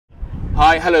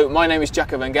Hi, hello, my name is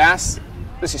Jaco and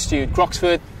This is Stu at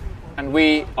Croxford, and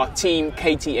we are Team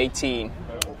KT18.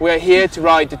 We are here to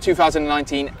ride the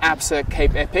 2019 ABSA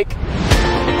Cape Epic.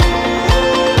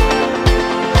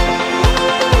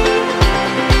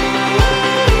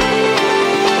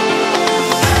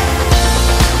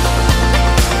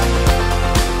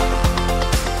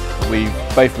 We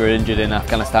both were injured in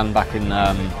Afghanistan back in,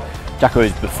 Jaco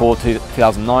was before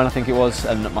 2009 I think it was,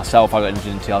 and myself I got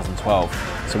injured in 2012.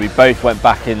 So we both went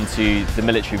back into the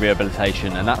military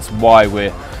rehabilitation, and that's why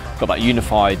we've got that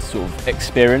unified sort of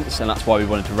experience, and that's why we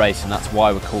wanted to race, and that's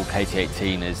why we're called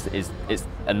KT18. It's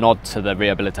a nod to the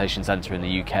rehabilitation centre in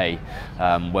the UK,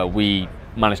 where we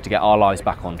managed to get our lives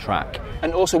back on track.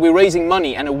 And also we're raising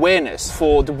money and awareness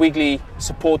for the Wiggly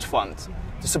Support Fund.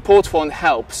 The Support Fund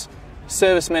helps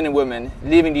servicemen and women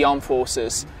leaving the armed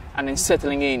forces and then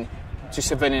settling in to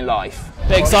civilian life.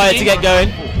 They're excited to get going.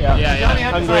 Yeah.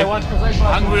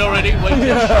 Hungry already.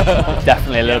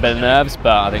 Definitely a little bit of nerves,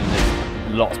 but I think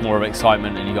there's lots more of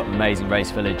excitement, and you've got an amazing race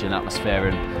village and atmosphere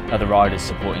and other riders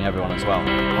supporting everyone as well.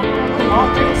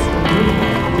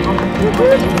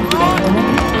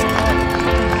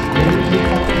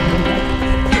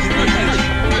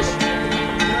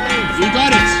 You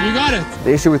got it.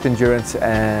 The issue with endurance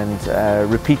and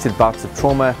repeated bouts of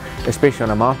trauma, especially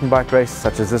on a mountain bike race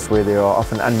such as this, where there are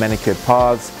often unmanicured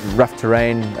paths, rough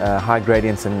terrain, high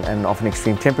gradients and often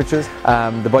extreme temperatures,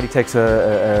 the body takes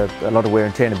a lot of wear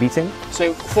and tear and a beating.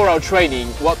 So for our training,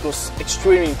 what was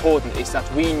extremely important is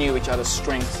that we knew each other's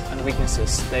strengths and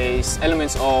weaknesses. There's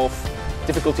elements of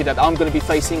difficulty that I'm going to be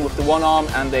facing with the one arm,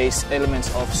 and there's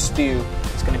elements of Stu.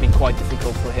 It's going to be quite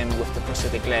difficult for him with the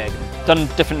prosthetic leg. Done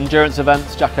different endurance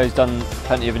events. Jaco's done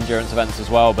plenty of endurance events as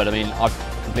well, but I mean, I've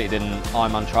completed in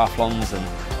Ironman triathlons, and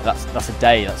that's a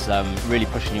day. That's really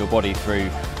pushing your body through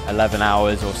 11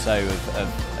 hours or so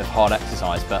of hard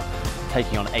exercise, but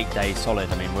taking on 8 days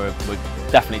solid, I mean, we're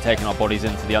definitely taking our bodies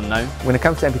into the unknown. When it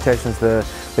comes to amputations, the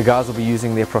guys will be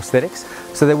using their prosthetics,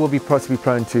 so they will be possibly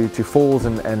prone to falls,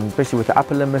 and especially with the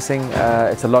upper limb missing,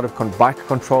 it's a lot of bike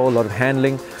control, a lot of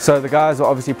handling. So the guys are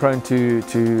obviously prone to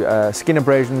skin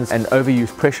abrasions and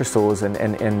overuse pressure sores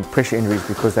and pressure injuries,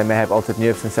 because they may have altered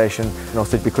nerve sensation, and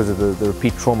also because of the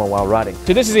repeat trauma while riding.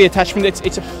 So this is the attachment.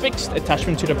 It's a fixed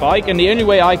attachment to the bike, and the only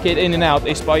way I get in and out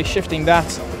is by shifting that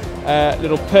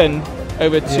little pin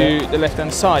over to the left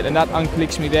hand side, and that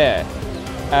unclicks me there,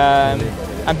 and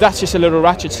that's just a little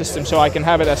ratchet system, so I can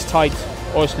have it as tight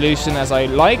or as loosened as I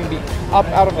like. Up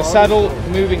out of the saddle,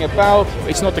 moving about.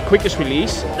 It's not the quickest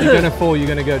release. You're going to fall, you're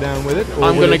going to go down with it?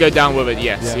 I'm going to go down with it,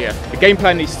 yes. Yeah. The game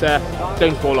plan is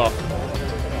don't fall off.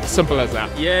 Simple as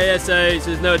that. Yeah, so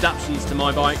there's no adaptations to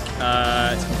my bike.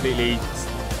 It's completely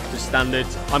just standard.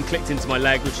 I'm clicked into my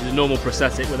leg, which is a normal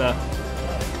prosthetic with a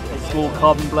small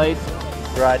carbon blade.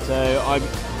 Right. So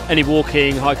any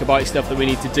walking, hiker bike stuff that we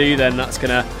need to do, then that's going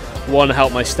to, one,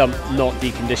 help my stump not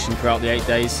decondition throughout the 8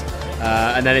 days,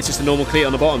 and then it's just a normal cleat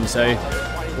on the bottom, so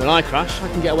when I crash I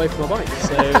can get away from my bike.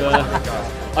 So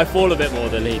I fall a bit more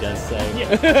than he does. So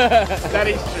yeah. That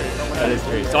is true. That is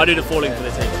true. So I do the falling for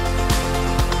the team.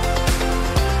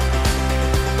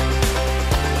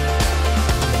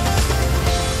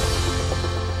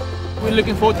 We're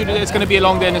looking forward to it. It's going to be a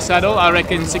long day in the saddle. I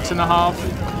reckon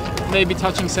 6.5, maybe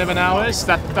touching 7 hours.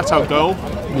 That's our goal.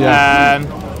 Yeah.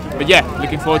 But yeah,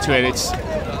 looking forward to it.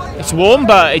 It's warm,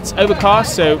 but it's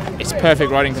overcast, so it's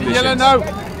perfect riding conditions. Yellow,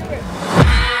 no.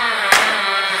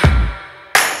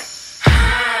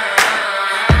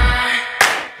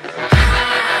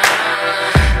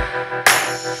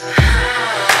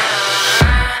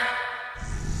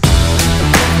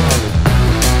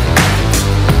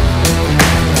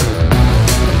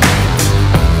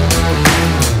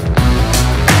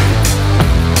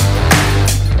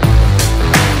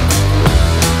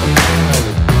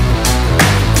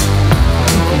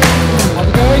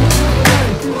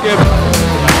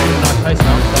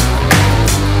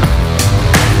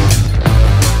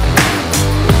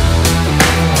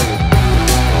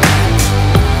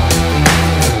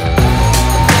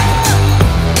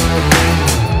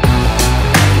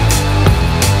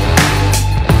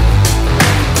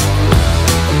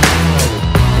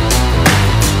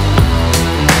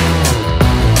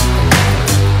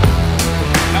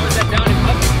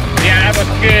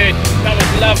 Good. That was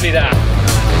lovely, that.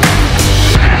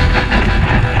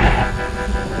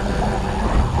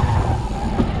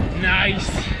 Nice.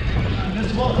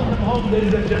 Let's welcome them home,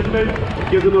 ladies and gentlemen.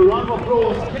 Give them a round of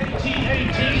applause.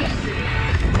 KT18.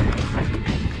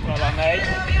 Well done, mate.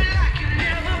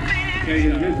 Okay,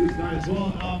 this is nice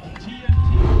one.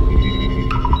 TNT.